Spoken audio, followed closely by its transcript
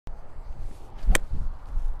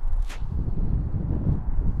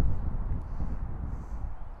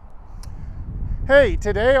Hey,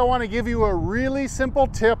 today I want to give you a really simple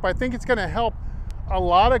tip. I think it's going to help a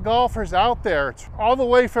lot of golfers out there. It's all the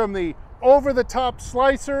way from the over-the-top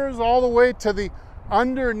slicers all the way to the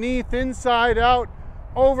underneath, inside out,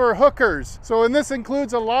 over hookers. And this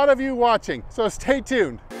includes a lot of you watching, so stay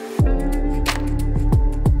tuned.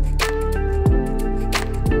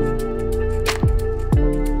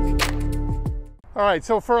 All right,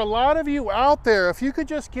 so for a lot of you out there, if you could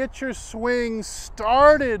just get your swing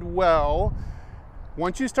started well,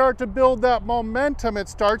 once you start to build that momentum, it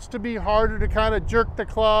starts to be harder to kind of jerk the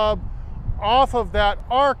club off of that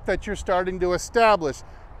arc that you're starting to establish.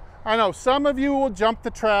 I know some of you will jump the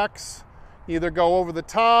tracks, either go over the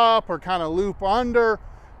top or kind of loop under,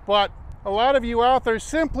 but a lot of you out there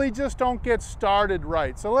simply just don't get started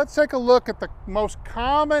right. So let's take a look at the most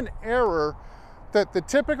common error that the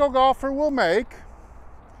typical golfer will make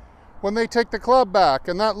when they take the club back,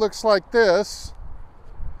 and that looks like this.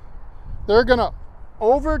 They're gonna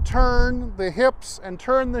overturn the hips and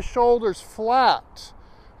turn the shoulders flat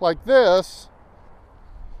like this,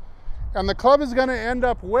 and the club is gonna end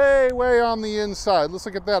up way on the inside. Let's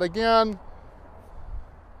look at that again.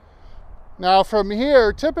 Now from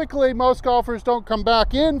here, typically most golfers don't come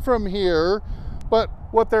back in from here, but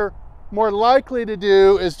what they're more likely to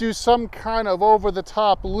do is do some kind of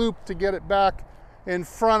over-the-top loop to get it back in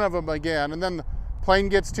front of them again. And then the plane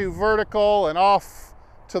gets too vertical and off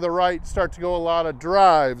to the right start to go a lot of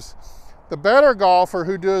drives. The better golfer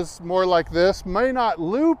who does more like this may not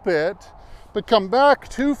loop it, but come back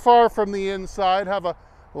too far from the inside, have a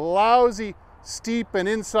lousy, steep and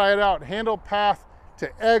inside out handle path to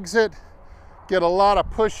exit, get a lot of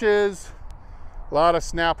pushes, a lot of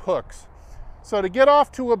snap hooks. So to get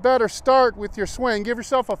off to a better start with your swing, give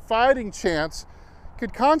yourself a fighting chance,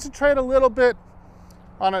 could concentrate a little bit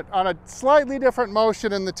on a slightly different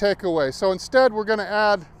motion in the takeaway. So instead we're gonna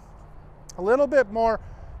add a little bit more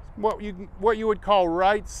what you would call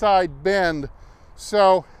right side bend.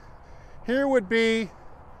 So here would be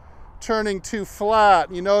turning too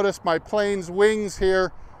flat. You notice my plane's wings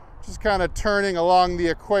here just kind of turning along the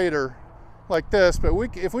equator like this. But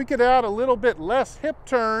if we could add a little bit less hip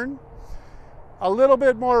turn, a little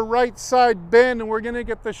bit more right side bend, and we're gonna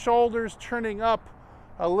get the shoulders turning up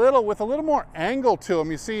a little with a little more angle to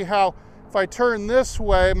them. You see how if I turn this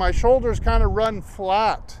way, my shoulders kind of run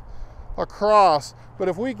flat across. But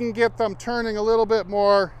if we can get them turning a little bit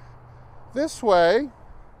more this way,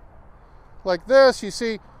 like this, you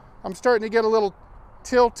see I'm starting to get a little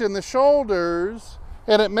tilt in the shoulders,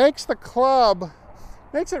 and it makes the club,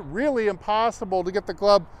 makes it really impossible to get the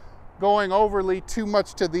club going overly too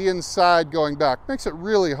much to the inside going back. Makes it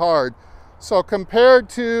really hard. So compared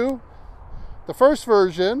to the first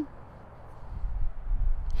version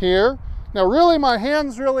here, now really my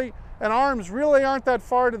hands really and arms really aren't that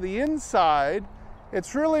far to the inside.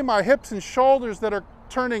 It's really my hips and shoulders that are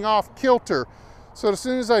turning off kilter. So as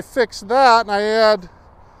soon as I fix that and I add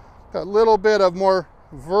that little bit of more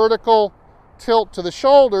vertical tilt to the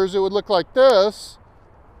shoulders, it would look like this.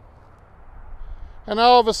 And now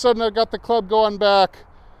all of a sudden I've got the club going back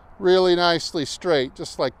really nicely straight,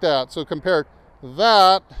 just like that. So compare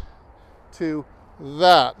that to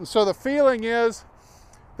that. And so the feeling is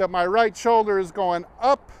that my right shoulder is going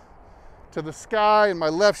up to the sky and my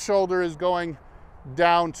left shoulder is going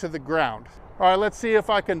down to the ground. All right, let's see if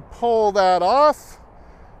I can pull that off,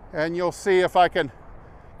 and you'll see if I can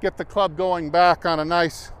get the club going back on a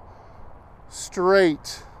nice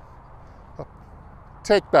straight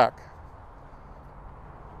take back.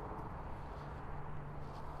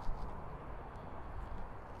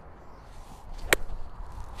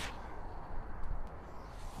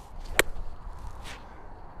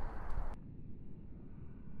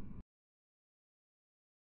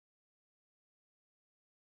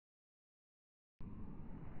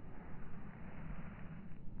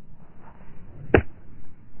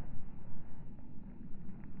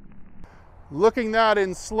 Looking at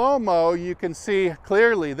in slow-mo, you can see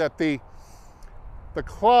clearly that the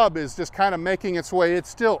club is just kind of making its way. It's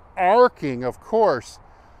still arcing, of course,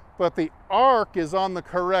 but the arc is on the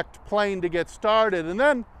correct plane to get started. And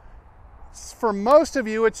then for most of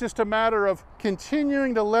you, it's just a matter of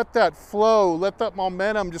continuing to let that flow, let that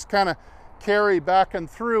momentum just kind of carry back and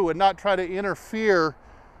through and not try to interfere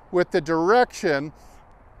with the direction.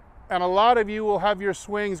 And a lot of you will have your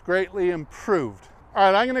swings greatly improved. All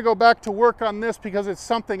right, I'm gonna go back to work on this because it's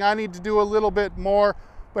something I need to do a little bit more.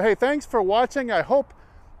 But hey, thanks for watching. I hope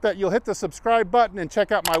that you'll hit the subscribe button and check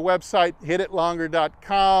out my website,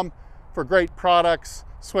 hititlonger.com, for great products,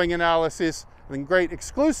 swing analysis, and great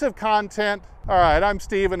exclusive content. All right, I'm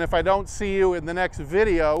Steve, and if I don't see you in the next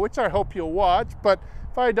video, which I hope you'll watch, but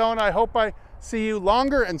if I don't, I hope I see you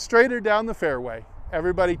longer and straighter down the fairway.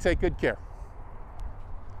 Everybody take good care.